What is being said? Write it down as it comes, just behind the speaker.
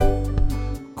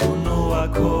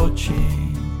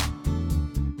coaching.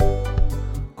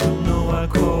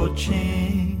 Kunoa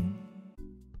coaching.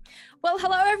 Well,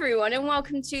 hello everyone, and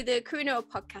welcome to the Kuno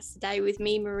podcast today with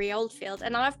me, Marie Oldfield,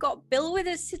 and I've got Bill with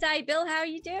us today. Bill, how are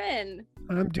you doing?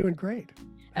 I'm doing great.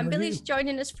 And Bill is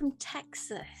joining us from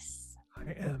Texas.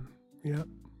 I am, yeah.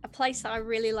 A place I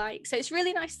really like. So it's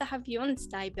really nice to have you on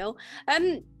today, Bill.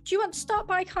 Do you want to start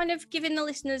by kind of giving the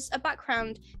listeners a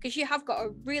background, because you have got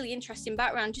a really interesting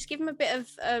background. Just give them a bit of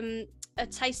a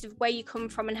taste of where you come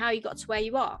from and how you got to where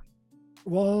you are.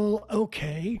 Well,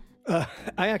 okay.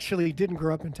 I actually didn't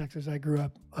grow up in Texas. I grew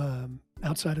up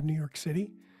outside of New York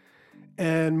City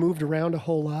and moved around a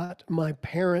whole lot. My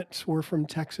parents were from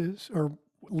Texas, or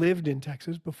lived in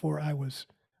Texas before I was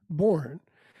born.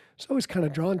 So I was kind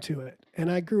of drawn to it.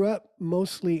 And I grew up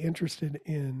mostly interested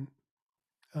in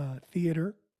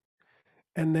theater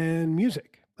and then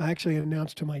music. I actually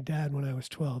announced to my dad when I was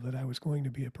 12 that I was going to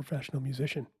be a professional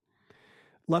musician.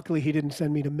 Luckily, he didn't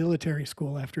send me to military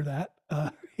school after that.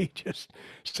 He just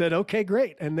said, okay,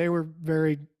 great. And they were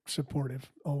very supportive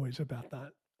always about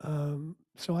that.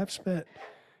 So I've spent,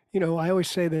 I always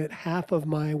say that half of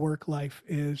my work life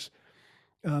is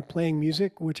playing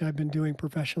music, which I've been doing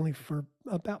professionally for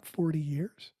about 40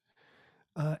 years.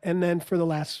 And then for the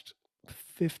last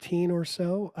 15 or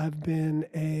so, I've been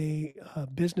a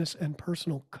business and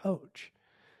personal coach.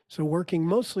 So working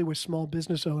mostly with small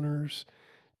business owners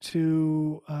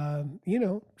to,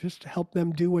 just help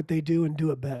them do what they do and do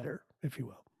it better, if you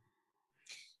will.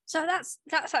 So that's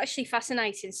actually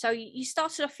fascinating. So you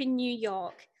started off in New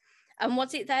York, and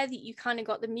was it there that you kind of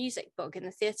got the music bug and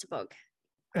the theater bug?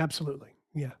 Absolutely.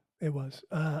 Yeah, it was.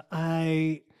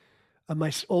 My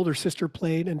older sister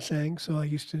played and sang, so I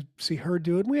used to see her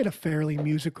do it. We had a fairly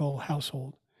musical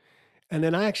household. And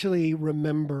then I actually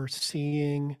remember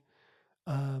seeing,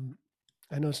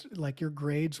 I know like your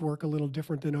grades work a little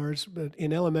different than ours, but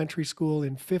in elementary school,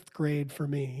 in 5th grade for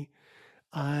me,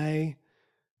 I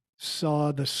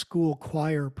saw the school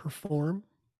choir perform.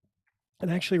 And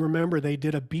I actually remember they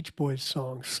did a Beach Boys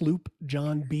song, Sloop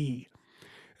John B.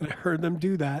 And I heard them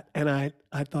do that, and I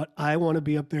thought, I want to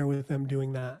be up there with them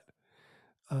doing that.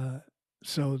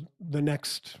 So the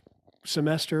next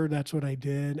semester, that's what I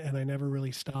did, and I never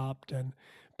really stopped. And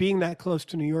being that close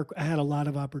to New York, I had a lot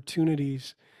of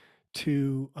opportunities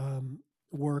to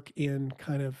work in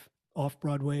kind of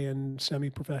off-Broadway and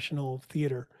semi-professional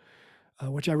theater,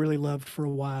 which I really loved for a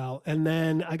while. And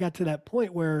then I got to that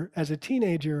point where, as a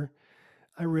teenager,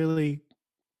 I really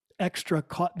extra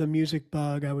caught the music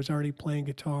bug. I was already playing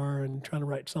guitar and trying to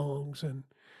write songs, and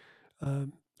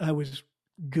I was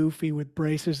goofy with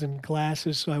braces and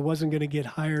glasses, so I wasn't going to get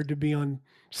hired to be on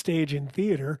stage in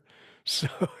theater. So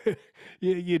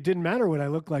it didn't matter what I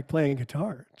looked like playing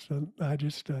guitar. So I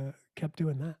just kept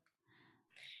doing that.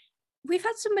 We've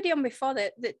had somebody on before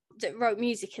that wrote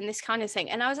music and this kind of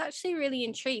thing, and I was actually really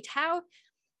intrigued. How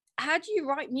do you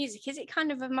write music? Is it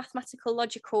kind of a mathematical,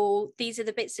 logical, these are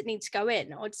the bits that need to go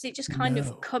in, or does it just kind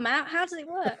of come out? How does it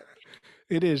work?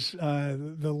 It is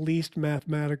the least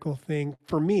mathematical thing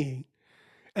for me.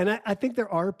 And I think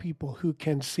there are people who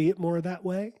can see it more that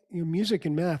way. Music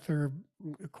and math are,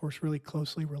 of course, really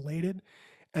closely related.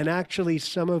 And actually,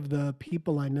 some of the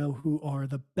people I know who are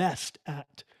the best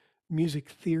at music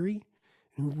theory,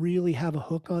 who really have a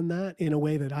hook on that in a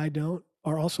way that I don't,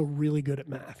 are also really good at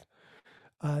math.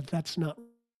 That's not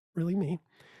really me.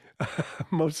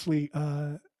 Mostly,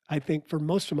 I think for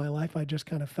most of my life, I just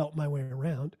kind of felt my way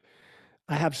around.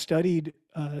 I have studied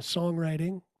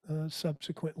songwriting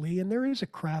subsequently, and there is a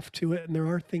craft to it, and there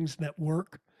are things that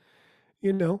work.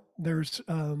 There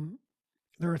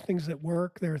are things that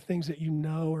work. There are things that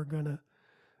are going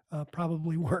to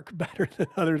probably work better than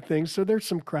other things. So there's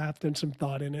some craft and some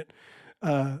thought in it.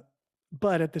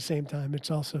 But at the same time, it's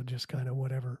also just kind of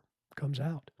whatever comes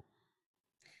out.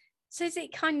 So is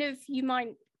it kind of, you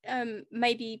might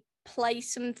maybe play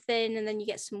something and then you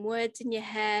get some words in your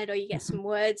head, or you get some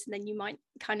words and then you might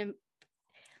kind of...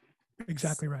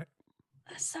 Exactly right.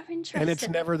 That's so interesting. And it's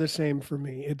never the same for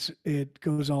me. It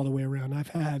goes all the way around. I've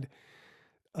had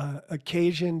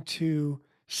occasion to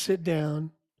sit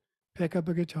down, pick up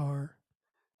a guitar,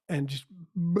 and just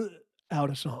out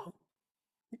a song.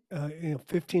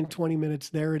 15, 20 minutes,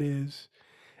 there it is.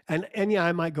 And yeah,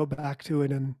 I might go back to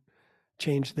it and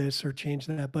change this or change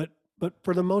that, but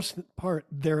for the most part,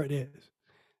 there it is.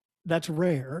 That's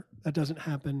rare. That doesn't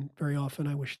happen very often.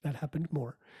 I wish that happened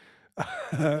more.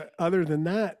 Other than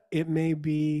that, it may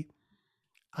be,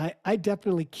 I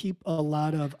definitely keep a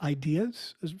lot of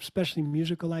ideas, especially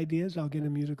musical ideas. I'll get a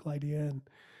musical idea,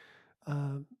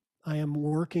 and I am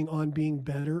working on being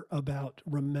better about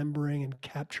remembering and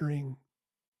capturing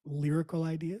lyrical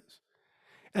ideas.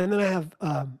 And then I have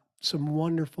some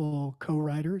wonderful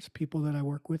co-writers, people that I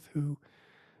work with who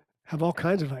have all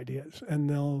kinds of ideas, and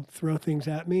they'll throw things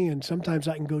at me. And sometimes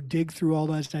I can go dig through all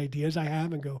those ideas I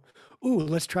have and go, "Ooh,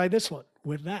 let's try this one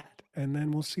with that," and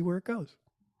then we'll see where it goes.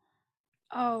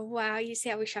 Oh wow, you see,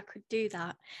 I wish I could do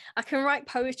that. I can write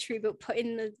poetry, but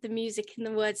putting the music and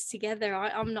the words together,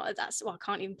 I'm not at that. Well, I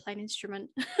can't even play an instrument.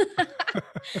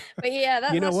 But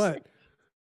yeah, You know that's what?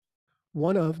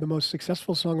 One of the most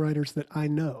successful songwriters that I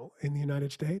know in the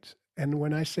United States, and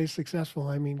when I say successful,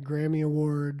 I mean Grammy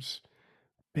Awards,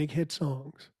 big hit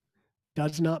songs,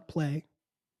 does not play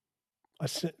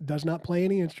does not play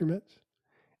any instruments,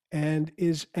 and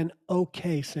is an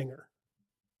okay singer.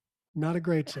 Not a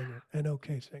great singer, an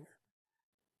okay singer.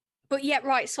 but yet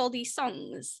writes all these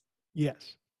songs,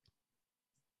 Yes.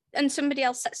 and somebody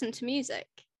else sets them to music.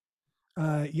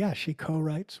 Yeah, she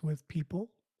co-writes with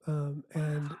people,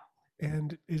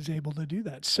 and is able to do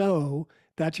that. So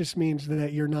that just means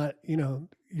that you're not,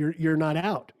 you're not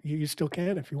out. You still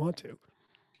can if you want to.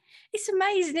 It's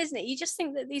amazing, isn't it? You just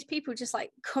think that these people just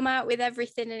like come out with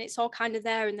everything and it's all kind of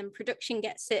there, and then production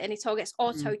gets it and it all gets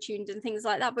auto-tuned and things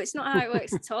like that. But it's not how it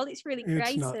works at all. It's really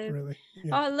It's not creative. really. Oh,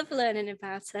 Yeah. I love learning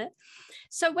about it.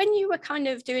 So when you were kind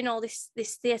of doing all this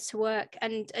theatre work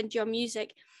and your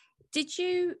music, did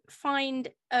you find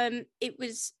it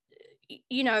was,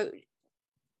 you know,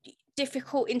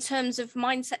 difficult in terms of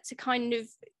mindset to kind of,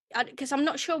 because I'm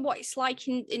not sure what it's like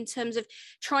in terms of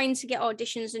trying to get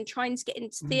auditions and trying to get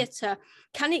into theatre.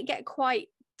 Can it get quite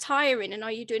tiring, and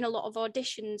are you doing a lot of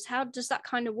auditions? How does that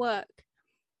kind of work?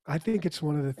 I think it's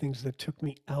one of the things that took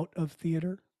me out of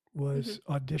theater was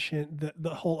audition.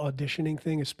 The whole auditioning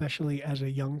thing, especially as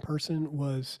a young person,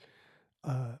 was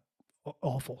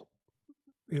awful.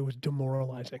 It was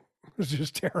demoralizing. It was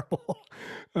just terrible.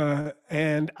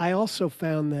 And I also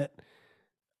found that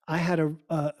I had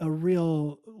a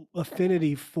real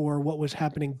affinity for what was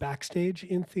happening backstage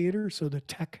in theater, so the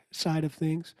tech side of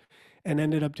things, and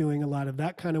ended up doing a lot of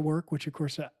that kind of work, which of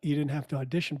course you didn't have to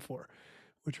audition for,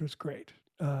 which was great.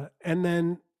 And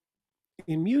then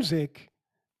in music,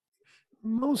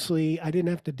 mostly I didn't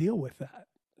have to deal with that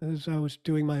as I was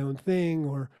doing my own thing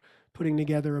or putting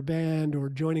together a band or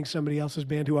joining somebody else's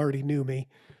band who already knew me,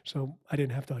 so I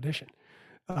didn't have to audition.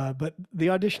 But the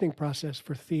auditioning process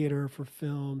for theater, for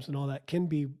films, and all that can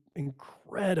be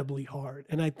incredibly hard.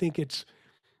 And I think it's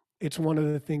one of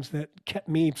the things that kept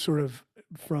me sort of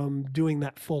from doing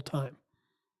that full time.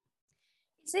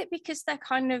 Is it because they're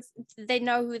kind of, they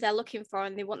know who they're looking for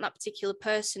and they want that particular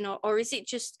person, or is it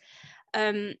just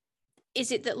is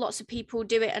it that lots of people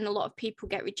do it and a lot of people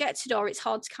get rejected, or it's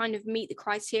hard to kind of meet the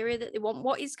criteria that they want?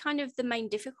 What is kind of the main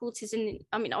difficulties? And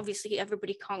I mean, obviously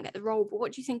everybody can't get the role, but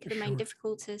what do you think are the main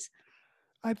difficulties?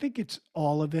 I think it's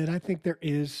all of it. I think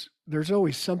there's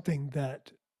always something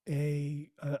that a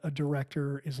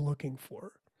director is looking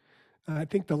for. I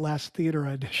think the last theater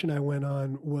audition I went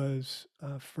on was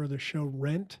for the show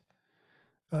Rent.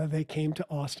 They came to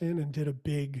Austin and did a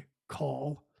big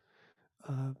call.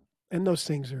 And those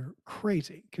things are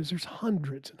crazy because there's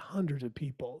hundreds and hundreds of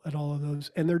people at all of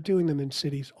those, and they're doing them in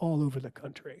cities all over the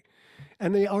country.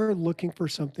 And they are looking for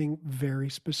something very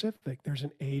specific. There's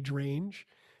an age range,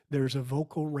 there's a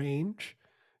vocal range.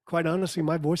 Quite honestly,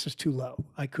 my voice is too low.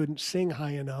 I couldn't sing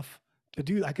high enough to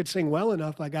do that. I could sing well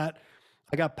enough. I got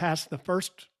past the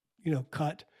first,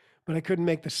 cut, but I couldn't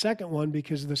make the second one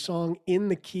because the song in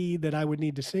the key that I would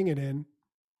need to sing it in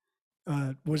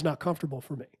was not comfortable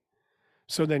for me.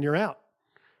 So then you're out.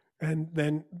 And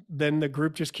then the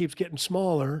group just keeps getting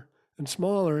smaller and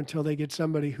smaller until they get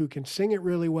somebody who can sing it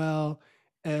really well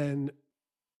and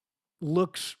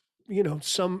looks,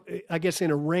 I guess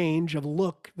in a range of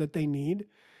look that they need,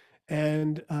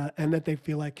 and that they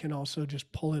feel like can also just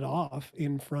pull it off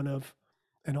in front of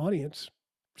an audience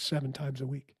 7 times a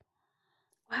week.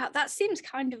 Wow, that seems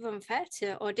kind of unfair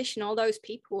to audition all those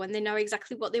people when they know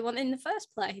exactly what they want in the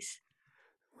first place.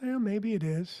 Well, maybe it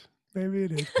is. Maybe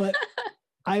it is. But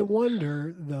I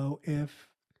wonder, though, if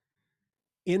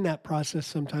in that process,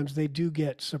 sometimes they do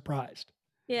get surprised.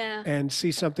 Yeah. And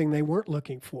see something they weren't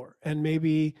looking for, and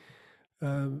maybe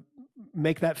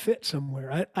make that fit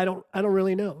somewhere. I don't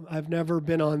really know. I've never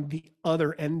been on the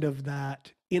other end of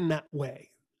that in that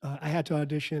way. I had to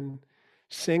audition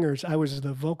singers. I was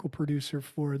the vocal producer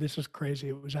for, this is crazy.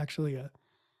 It was actually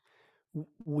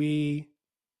we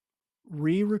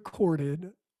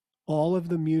re-recorded all of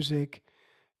the music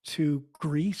to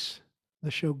Grease,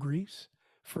 the show Grease,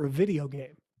 for a video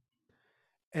game.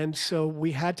 And so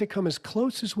we had to come as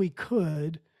close as we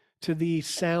could to the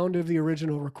sound of the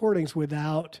original recordings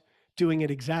without doing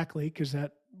it exactly, because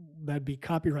that'd be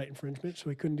copyright infringement. So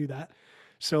we couldn't do that.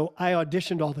 So I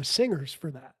auditioned all the singers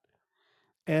for that.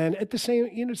 And at the same,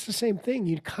 it's the same thing.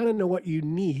 You kind of know what you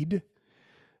need.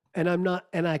 And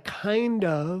I kind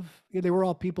of, they were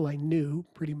all people I knew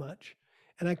pretty much.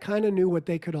 And I kind of knew what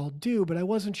they could all do, but I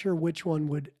wasn't sure which one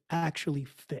would actually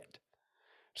fit.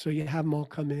 So you have them all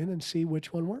come in and see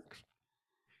which one works.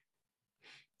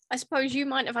 I suppose you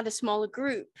might have had a smaller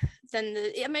group than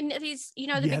the big Yes, a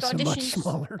much auditions.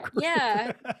 smaller group.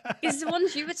 Yeah. Because the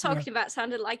ones you were talking about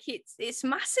sounded like it's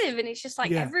massive, and it's just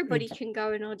like everybody can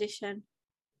go and audition.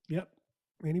 Yep.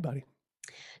 Anybody.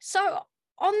 So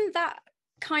on that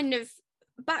kind of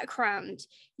background,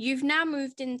 you've now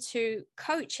moved into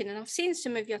coaching, and I've seen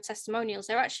some of your testimonials.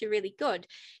 They're actually really good.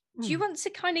 Do you want to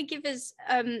kind of give us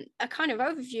a kind of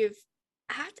overview of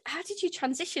how did you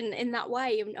transition in that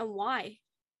way, and why?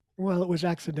 Well, it was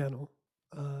accidental.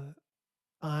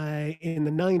 In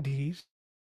the 90s,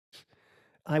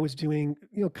 I was doing,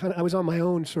 I was on my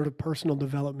own sort of personal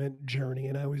development journey,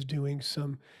 and I was doing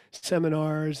some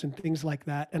seminars and things like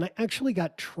that. And I actually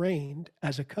got trained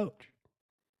as a coach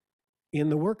in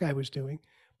the work I was doing,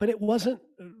 but it wasn't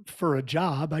for a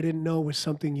job. I didn't know it was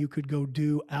something you could go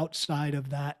do outside of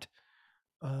that,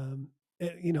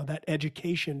 that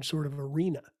education sort of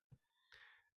arena.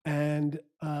 And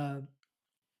I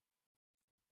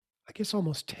guess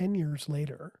almost 10 years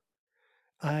later,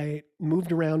 I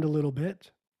moved around a little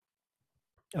bit.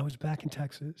 I was back in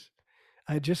Texas.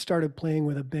 I had just started playing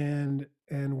with a band,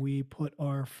 and we put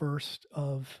our first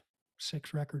of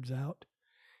 6 records out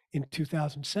in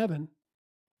 2007.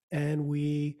 And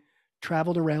we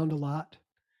traveled around a lot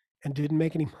and didn't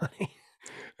make any money.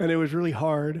 And it was really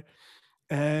hard.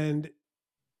 And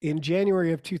in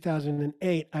January of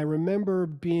 2008, I remember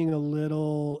being a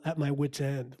little at my wit's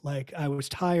end. Like, I was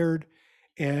tired,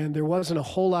 and there wasn't a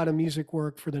whole lot of music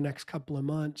work for the next couple of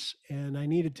months, and I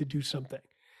needed to do something.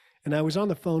 And I was on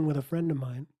the phone with a friend of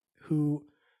mine who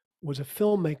was a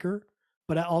filmmaker,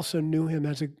 but I also knew him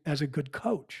as a good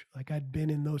coach. Like, I'd been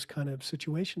in those kind of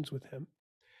situations with him.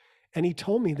 And he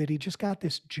told me that he just got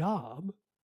this job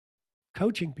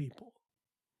coaching people.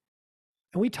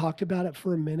 And we talked about it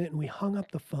for a minute, and we hung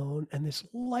up the phone, and this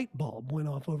light bulb went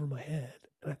off over my head.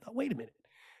 And I thought, wait a minute,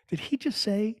 did he just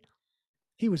say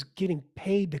he was getting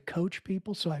paid to coach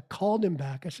people? So I called him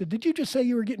back. I said, did you just say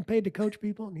you were getting paid to coach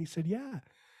people? And he said, yeah.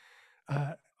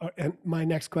 And my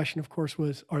next question, of course,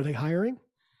 was, are they hiring?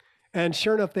 And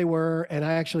sure enough, they were. And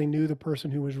I actually knew the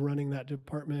person who was running that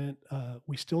department.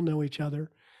 We still know each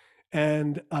other.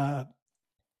 And I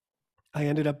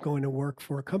ended up going to work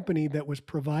for a company that was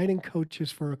providing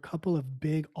coaches for a couple of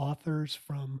big authors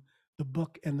from the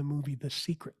book and the movie The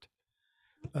Secret,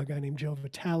 a guy named Joe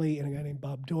Vitale and a guy named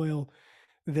Bob Doyle.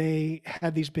 They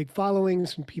had these big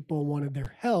followings, and people wanted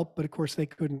their help, but of course they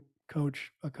couldn't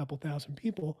coach a couple thousand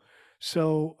people.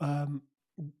 So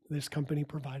this company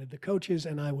provided the coaches,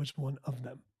 and I was one of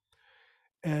them.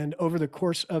 And over the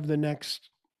course of the next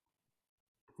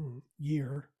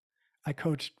year, I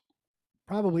coached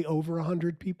probably over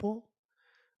 100 people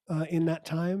in that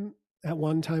time. At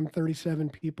one time, 37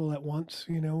 people at once,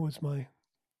 was my,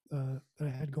 that I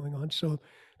had going on. So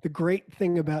the great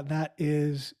thing about that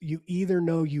is you either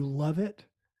know you love it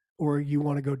or you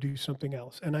want to go do something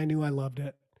else. And I knew I loved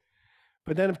it.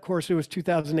 But then, of course, it was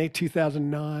 2008,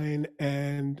 2009,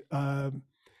 and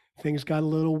things got a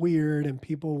little weird, and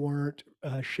people weren't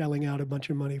shelling out a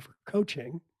bunch of money for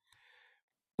coaching.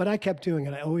 But I kept doing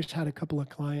it. I always had a couple of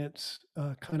clients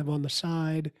kind of on the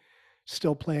side,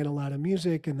 still playing a lot of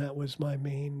music, and that was my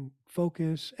main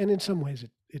focus. And in some ways,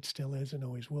 it still is and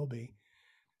always will be.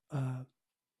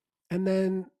 And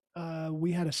then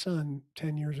we had a son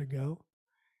 10 years ago,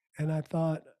 and I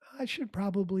thought I should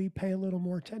probably pay a little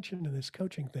more attention to this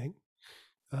coaching thing,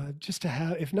 just to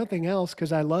have, if nothing else,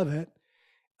 because I love it.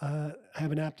 I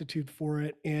have an aptitude for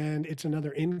it, and it's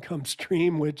another income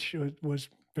stream, which was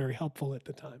very helpful at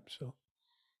the time. So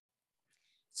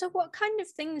what kind of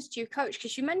things do you coach?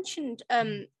 Because you mentioned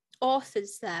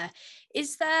authors there.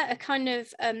 Is there a kind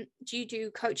of, do you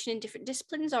do coaching in different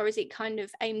disciplines, or is it kind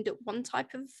of aimed at one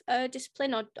type of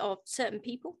discipline or certain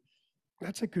people?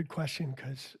 That's a good question,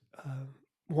 because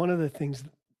one of the things,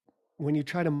 when you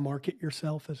try to market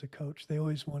yourself as a coach, they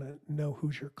always want to know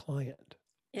who's your client.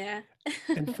 Yeah.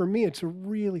 And for me, it's a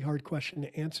really hard question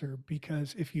to answer,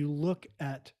 because if you look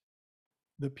at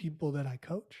the people that I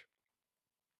coach,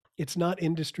 it's not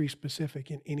industry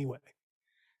specific in any way.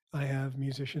 I have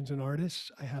musicians and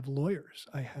artists, I have lawyers,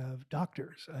 I have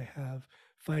doctors, I have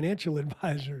financial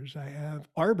advisors, I have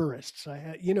arborists, I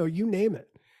have, you name it.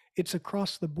 It's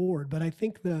across the board. But I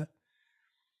think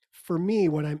for me,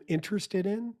 what I'm interested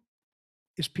in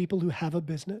is people who have a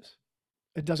business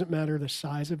It doesn't matter the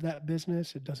size of that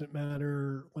business. It doesn't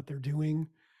matter what they're doing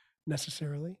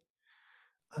necessarily.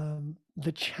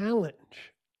 The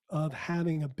challenge of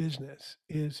having a business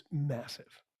is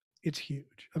massive. It's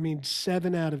huge. I mean,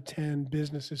 7 out of 10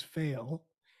 businesses fail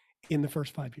in the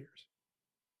first 5 years.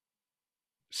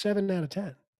 7 out of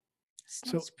 10.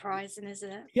 It's not surprising, is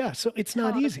it? Yeah. So it's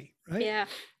not Hard. easy, right? Yeah.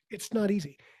 It's not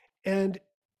easy. And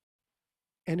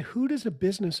who does a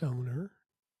business owner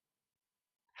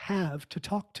have to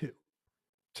talk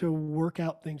to work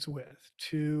out things with,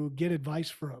 to get advice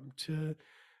from, to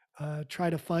try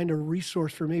to find a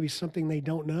resource for maybe something they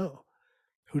don't know?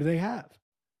 Who do they have?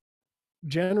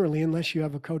 Generally, unless you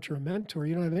have a coach or a mentor,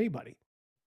 you don't have anybody.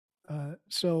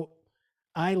 So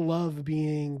I love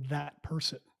being that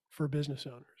person for business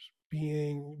owners,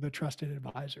 being the trusted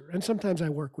advisor. And sometimes I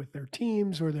work with their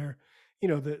teams or their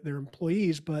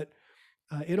employees, but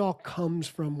it all comes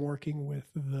from working with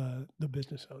the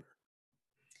business owner.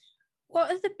 What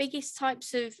are the biggest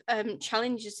types of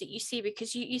challenges that you see?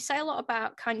 Because you say a lot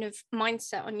about kind of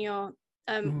mindset on your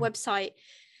website.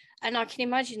 And I can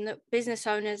imagine that business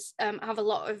owners have a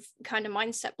lot of kind of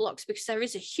mindset blocks because there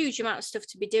is a huge amount of stuff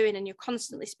to be doing and you're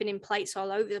constantly spinning plates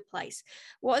all over the place.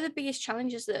 What are the biggest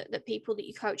challenges that people that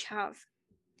you coach have?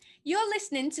 You're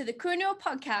listening to the Kourinua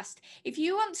podcast. If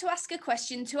you want to ask a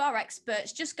question to our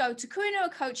experts, just go to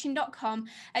KourinuaCoaching.com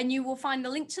and you will find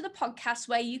the link to the podcast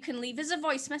where you can leave us a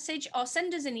voice message or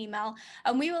send us an email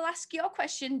and we will ask your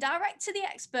question direct to the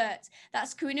expert.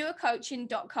 That's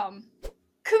KourinuaCoaching.com.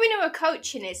 Kourinua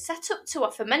Coaching is set up to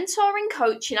offer mentoring,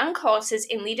 coaching and courses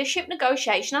in leadership,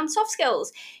 negotiation and soft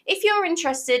skills. If you're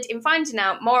interested in finding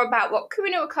out more about what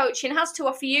Kourinua Coaching has to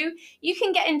offer you, you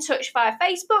can get in touch via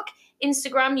Facebook,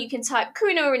 Instagram, you can type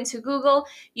Kourinua into Google,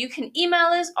 you can email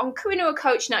us on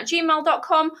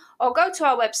KourinuaCoaching@gmail.com or go to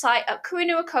our website at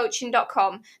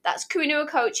KourinuaCoaching.com. That's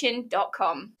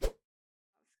KourinuaCoaching.com.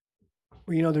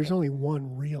 Well, there's only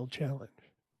one real challenge.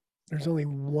 There's only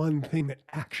one thing that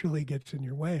actually gets in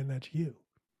your way, and that's you.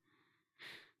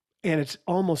 And it's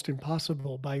almost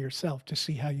impossible by yourself to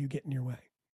see how you get in your way.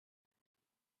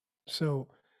 So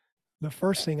the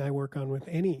first thing I work on with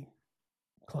any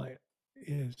client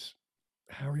is,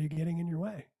 how are you getting in your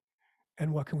way?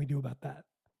 And what can we do about that?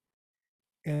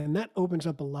 And that opens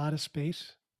up a lot of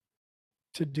space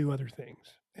to do other things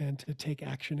and to take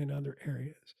action in other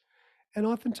areas. And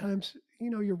oftentimes,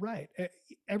 you're right.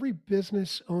 Every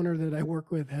business owner that I work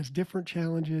with has different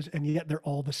challenges, and yet they're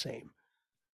all the same.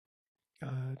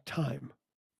 Time,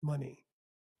 money,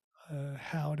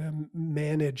 how to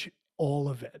manage all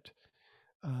of it.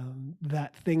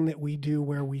 That thing that we do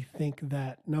where we think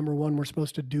that, number one, we're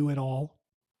supposed to do it all,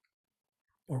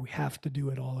 or we have to do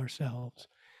it all ourselves,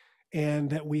 and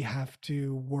that we have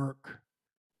to work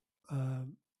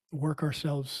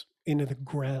ourselves into the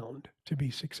ground to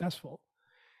be successful.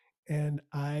 And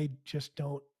I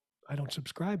don't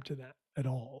subscribe to that at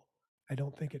all. I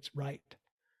don't think it's right.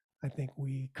 I think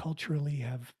we culturally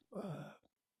have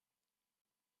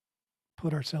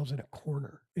put ourselves in a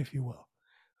corner, if you will.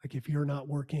 Like, if you're not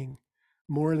working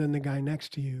more than the guy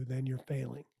next to you, then you're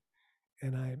failing.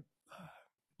 And I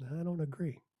don't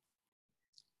agree.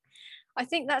 I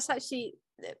think that's actually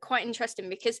quite interesting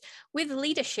because with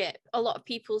leadership, a lot of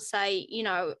people say,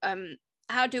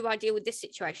 how do I deal with this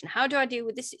situation? How do I deal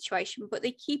with this situation? But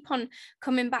they keep on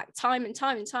coming back time and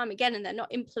time and time again, and they're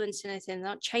not implementing anything, they're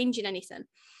not changing anything.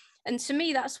 And to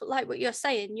me, that's what you're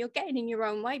saying. You're getting in your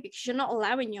own way because you're not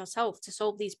allowing yourself to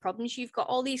solve these problems. You've got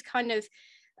all these kind of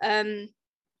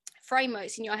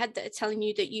frameworks in your head that are telling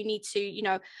you that you need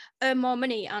to, earn more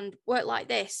money and work like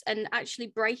this, and actually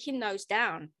breaking those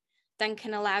down then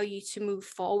can allow you to move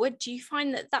forward. Do you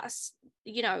find that that's,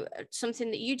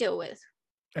 something that you deal with?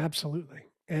 Absolutely.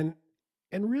 And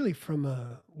really, from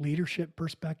a leadership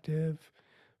perspective,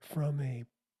 from a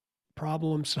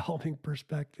problem solving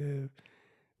perspective,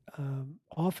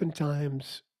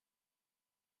 oftentimes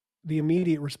the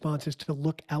immediate response is to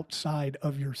look outside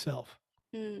of yourself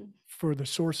for the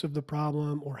source of the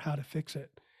problem or how to fix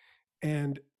it.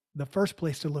 And the first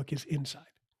place to look is inside.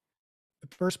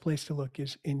 The first place to look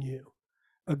is in you.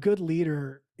 A good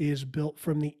leader is built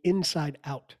from the inside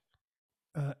out.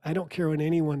 I don't care what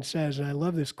anyone says, and I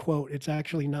love this quote. It's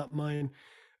actually not mine.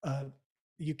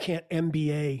 You can't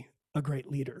MBA a great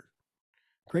leader.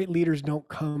 Great leaders don't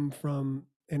come from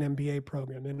an MBA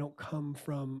program. They don't come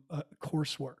from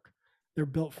coursework. They're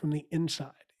built from the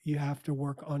inside. You have to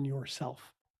work on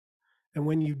yourself. And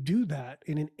when you do that,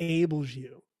 it enables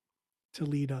you to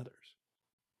lead others.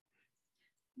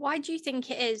 Why do you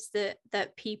think it is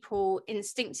that people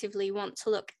instinctively want to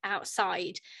look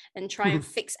outside and try and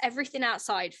fix everything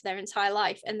outside for their entire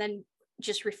life? And then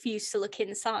just refuse to look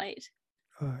inside?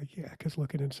 Yeah, because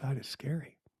looking inside is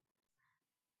scary.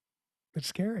 It's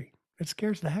scary. It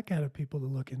scares the heck out of people to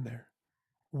look in there.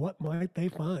 What might they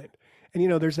find?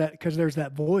 And there's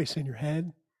that voice in your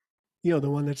head, the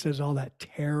one that says all that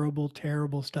terrible,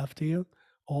 terrible stuff to you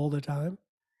all the time.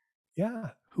 Yeah,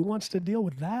 who wants to deal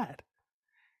with that?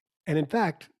 And in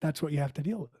fact, that's what you have to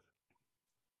deal with.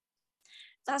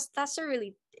 That's a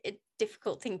really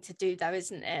difficult thing to do, though,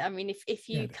 isn't it? I mean, if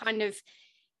you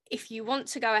if you want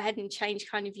to go ahead and change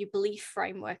kind of your belief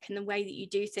framework and the way that you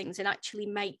do things and actually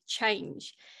make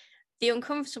change, the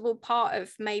uncomfortable part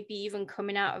of maybe even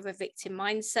coming out of a victim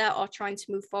mindset or trying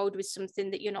to move forward with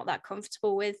something that you're not that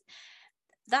comfortable with,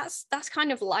 that's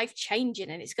kind of life changing,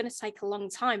 and it's going to take a long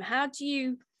time. How do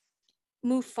you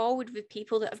move forward with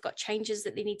people that have got changes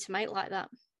that they need to make like that?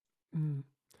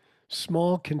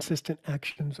 Small, consistent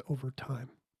actions over time.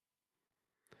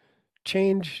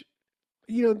 Change,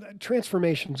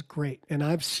 transformation's great. And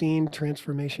I've seen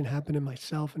transformation happen in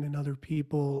myself and in other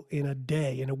people in a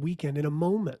day, in a weekend, in a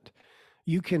moment.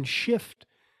 You can shift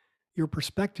your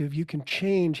perspective. You can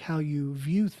change how you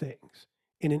view things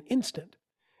in an instant,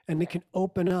 and it can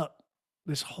open up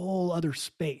this whole other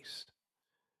space.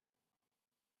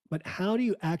 But how do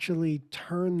you actually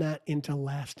turn that into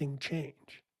lasting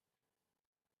change?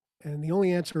 And the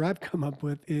only answer I've come up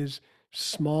with is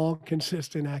small,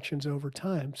 consistent actions over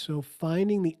time. So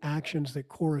finding the actions that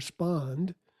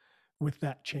correspond with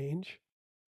that change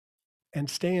and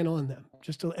staying on them.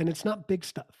 And it's not big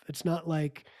stuff. It's not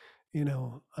like,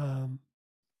 a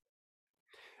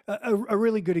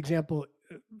really good example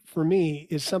for me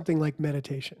is something like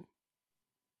meditation.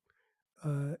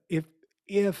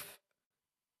 If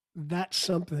that's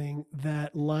something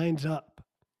that lines up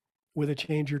with a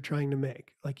change you're trying to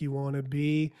make, like you want to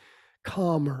be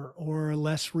calmer or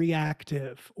less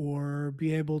reactive or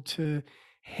be able to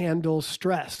handle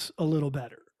stress a little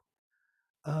better.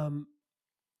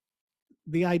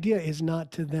 The idea is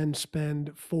not to then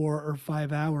spend 4 or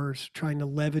 5 hours trying to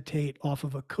levitate off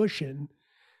of a cushion,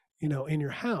 in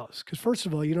your house. Because first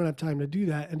of all, you don't have time to do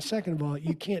that. And second of all,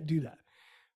 you can't do that.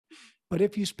 But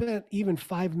if you spent even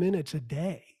 5 minutes a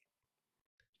day,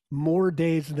 more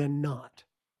days than not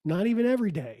even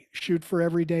every day, shoot for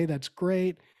every day, that's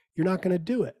great. You're not going to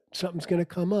do it. Something's going to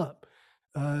come up.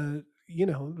 The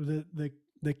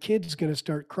kid's going to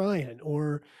start crying,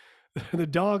 or the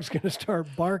dog's going to start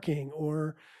barking,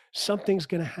 or something's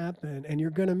going to happen and you're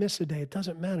going to miss a day. It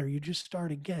doesn't matter. You just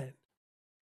start again.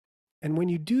 And when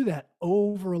you do that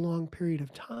over a long period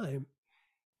of time,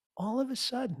 all of a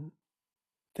sudden,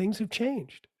 things have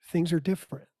changed. Things are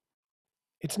different.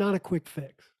 It's not a quick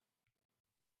fix.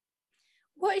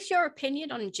 What is your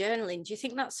opinion on journaling? Do you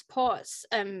think that supports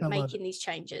making these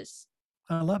changes?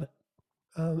 I love it.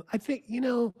 I think,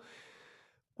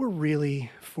 we're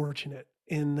really fortunate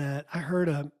in that I heard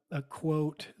a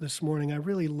quote this morning. I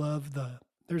really love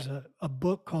there's a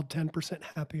book called 10%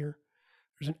 Happier.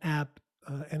 There's an app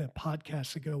and a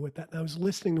podcast to go with that. And I was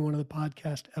listening to one of the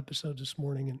podcast episodes this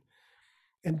morning,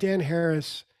 and Dan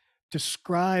Harris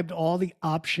described all the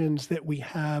options that we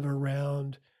have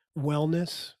around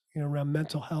wellness, around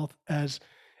mental health as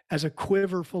a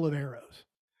quiver full of arrows.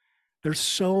 There's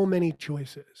so many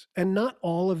choices, and not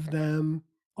all of them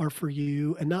are for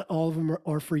you, and not all of them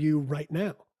are for you right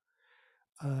now.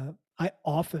 I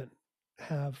often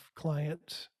have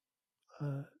clients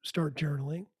start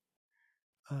journaling.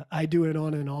 I do it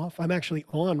on and off. I'm actually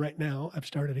on right now. I've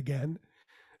started again.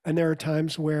 And there are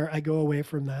times where I go away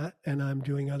from that and I'm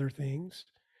doing other things.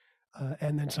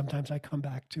 And then sometimes I come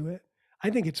back to it. I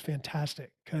think it's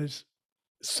fantastic because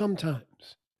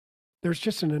sometimes there's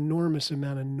just an enormous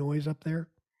amount of noise up there,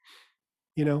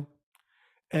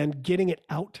 and getting it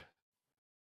out,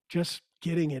 just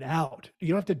getting it out. You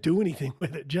don't have to do anything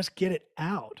with it. Just get it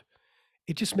out.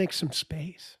 It just makes some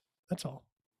space. That's all.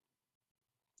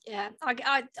 Yeah,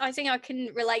 I think I can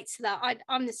relate to that.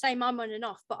 I'm the same. I'm on and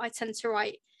off, but I tend to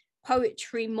write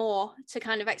poetry more to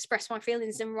kind of express my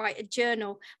feelings than write a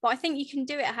journal. But I think you can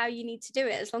do it how you need to do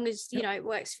it, as long as, it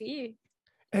works for you.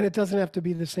 And it doesn't have to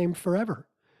be the same forever.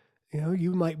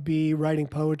 You might be writing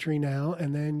poetry now,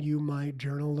 and then you might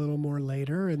journal a little more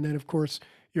later. And then, of course,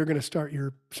 you're going to start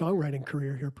your songwriting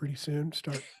career here pretty soon,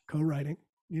 start co-writing,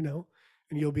 and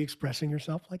you'll be expressing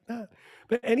yourself like that.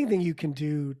 But anything you can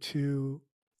do to,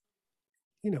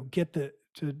 get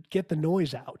the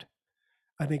noise out,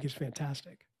 I think is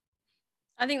fantastic.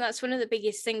 I think that's one of the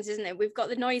biggest things, isn't it? We've got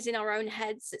the noise in our own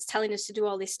heads that's telling us to do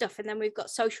all this stuff. And then we've got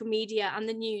social media and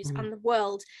the news and the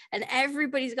world, and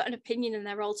everybody's got an opinion and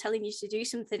they're all telling you to do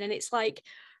something. And it's like,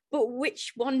 but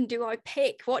which one do I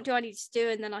pick? What do I need to do?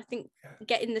 And then I think Yeah.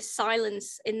 getting the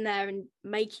silence in there and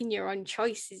making your own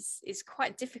choice is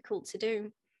quite difficult to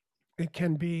do. It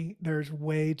can be. There's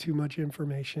way too much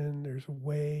information. There's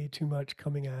way too much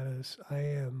coming at us. I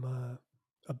am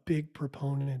a big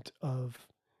proponent of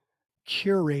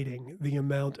curating the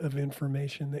amount of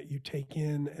information that you take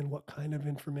in and what kind of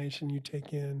information you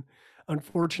take in.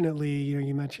 Unfortunately,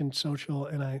 you mentioned social,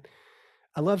 and I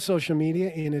love social media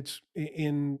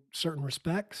in certain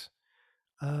respects,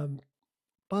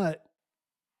 but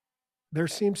there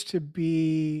seems to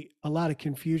be a lot of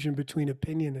confusion between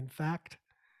opinion and fact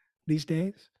these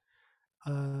days,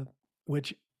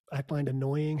 which I find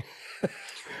annoying.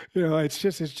 It's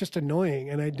just annoying,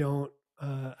 and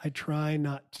I try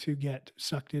not to get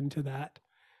sucked into that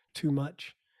too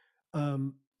much.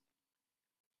 And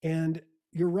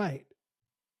you're right.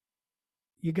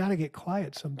 You got to get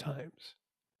quiet sometimes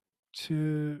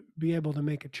to be able to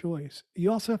make a choice.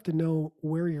 You also have to know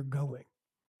where you're going.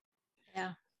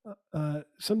 Yeah.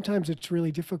 Sometimes it's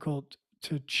really difficult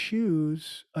to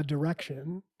choose a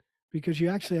direction because you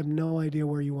actually have no idea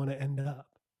where you want to end up.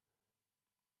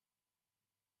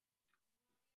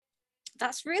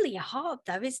 That's really hard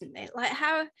though, isn't it? Like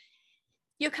how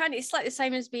it's like the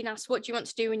same as being asked, what do you want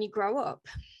to do when you grow up?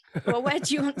 Well, where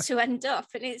do you want to end up?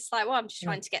 And it's like, well, I'm just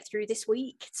trying to get through this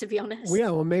week, to be honest. Well, yeah,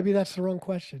 well, maybe that's the wrong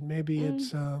question. Maybe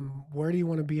it's where do you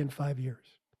want to be in 5 years?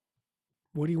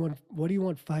 What do you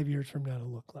want 5 years from now to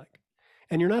look like?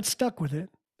 And you're not stuck with it.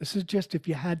 This is just if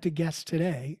you had to guess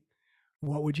today,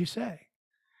 what would you say?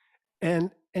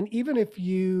 And even if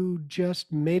you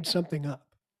just made something up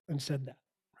and said that,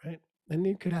 right? And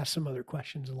you could ask some other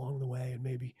questions along the way and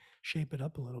maybe shape it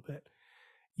up a little bit.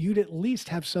 You'd at least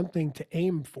have something to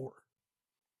aim for.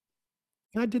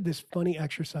 I did this funny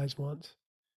exercise once.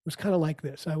 It was kind of like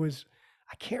this. I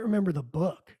can't remember the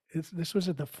book. This was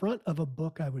at the front of a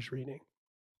book I was reading.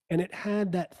 And it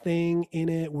had that thing in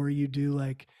it where you do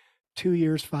like 2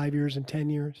 years, 5 years, and 10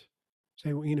 years.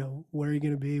 Say, where are you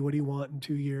going to be? What do you want in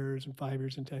 2 years and 5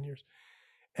 years and 10 years?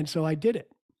 And so I did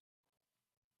it.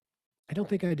 I don't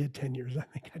think I did 10 years. I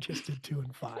think I just did 2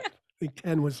 and 5. I think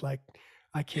 10 was like,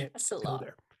 I can't go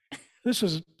there. This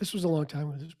was a long time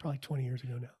ago. This was probably 20 years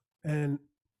ago now. And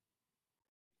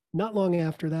not long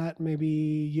after that, maybe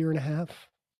a year and a half,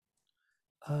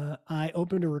 I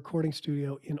opened a recording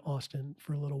studio in Austin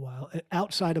for a little while,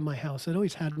 outside of my house. I'd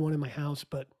always had one in my house,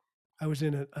 but I was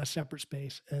in a separate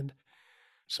space. And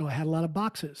so I had a lot of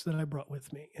boxes that I brought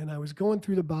with me. And I was going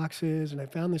through the boxes and I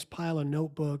found this pile of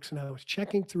notebooks and I was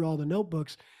checking through all the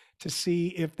notebooks to see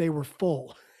if they were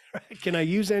full. Can I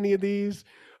use any of these?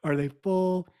 Are they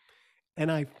full?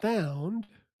 And I found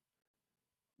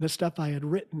the stuff I had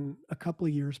written a couple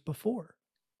of years before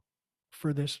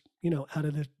for this, out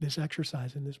of this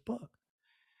exercise in this book.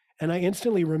 And I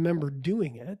instantly remembered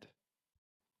doing it.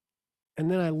 And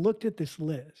then I looked at this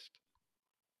list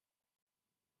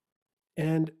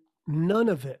and none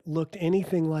of it looked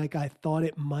anything like I thought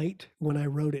it might when I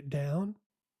wrote it down,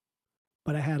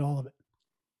 but I had all of it.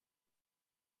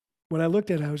 When I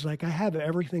looked at it, I was like, I have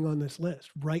everything on this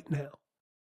list right now.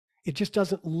 It just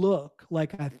doesn't look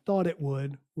like I thought it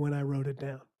would when I wrote it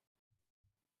down.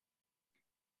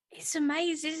 It's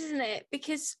amazing, isn't it?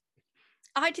 Because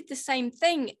I did the same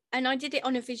thing and I did it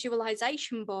on a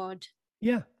visualization board.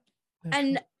 Yeah.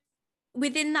 And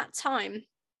within that time,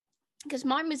 because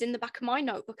mine was in the back of my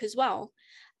notebook as well.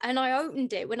 And I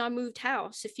opened it when I moved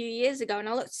house a few years ago and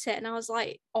I looked at it and I was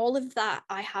like, all of that,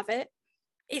 I have it.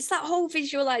 It's that whole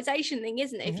visualization thing,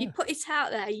 isn't it? If you put it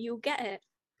out there, you'll get it.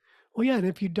 Well, yeah. And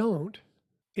if you don't,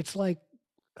 it's like,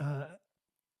 I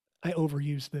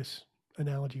overuse this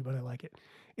analogy, but I like it.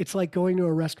 It's like going to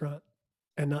a restaurant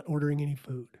and not ordering any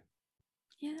food.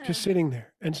 Yeah. Just sitting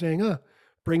there and saying,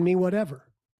 bring me whatever.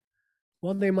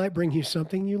 Well, they might bring you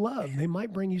something you love. They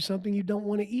might bring you something you don't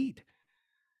want to eat.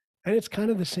 And it's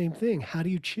kind of the same thing. How do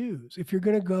you choose? If you're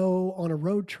going to go on a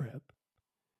road trip,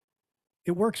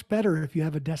 it works better if you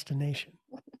have a destination.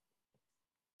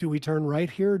 Do we turn right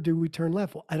here or do we turn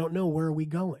left? Well, I don't know. Where are we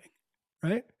going?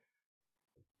 Right?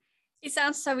 It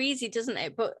sounds so easy, doesn't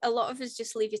it? But a lot of us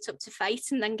just leave it up to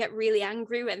fate and then get really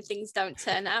angry when things don't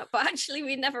turn out. But actually,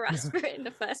 we never asked for it in the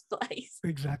first place.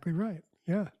 Exactly right.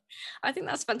 Yeah. I think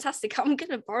that's fantastic. I'm going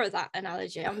to borrow that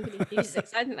analogy. I'm going to use it.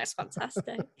 I think that's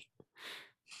fantastic.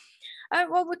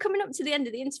 Well, we're coming up to the end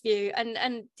of the interview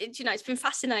and it's been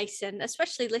fascinating,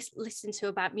 especially listening to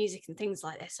about music and things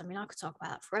like this. I mean, I could talk about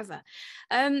that forever.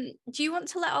 Do you want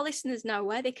to let our listeners know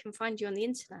where they can find you on the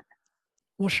internet?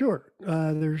 Well, sure.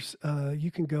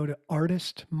 You can go to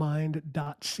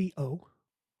artistmind.co,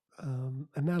 and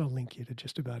that'll link you to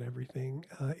just about everything.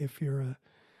 If you're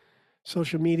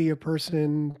social media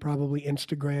person, probably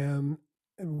Instagram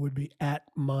would be at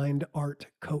Mind Art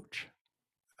Coach.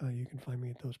 You can find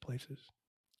me at those places.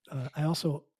 I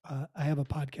also I have a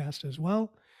podcast as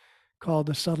well called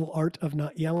The Subtle Art of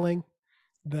Not Yelling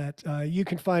that you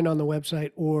can find on the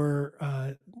website, or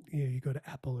you go to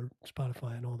Apple or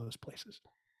Spotify and all those places.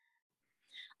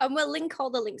 And we'll link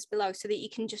all the links below so that you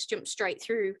can just jump straight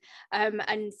through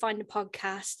and find a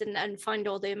podcast and find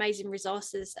all the amazing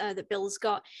resources that Bill's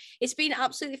got. It's been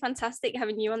absolutely fantastic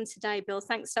having you on today, Bill.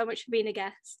 Thanks so much for being a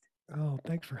guest. Oh,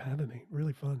 thanks for having me.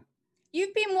 Really fun.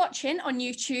 You've been watching on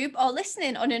YouTube or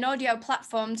listening on an audio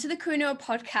platform to the Kunoa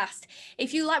podcast.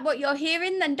 If you like what you're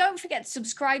hearing, then don't forget to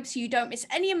subscribe so you don't miss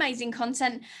any amazing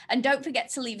content, and don't forget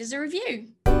to leave us a review.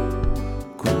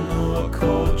 Kunoa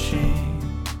Coaching.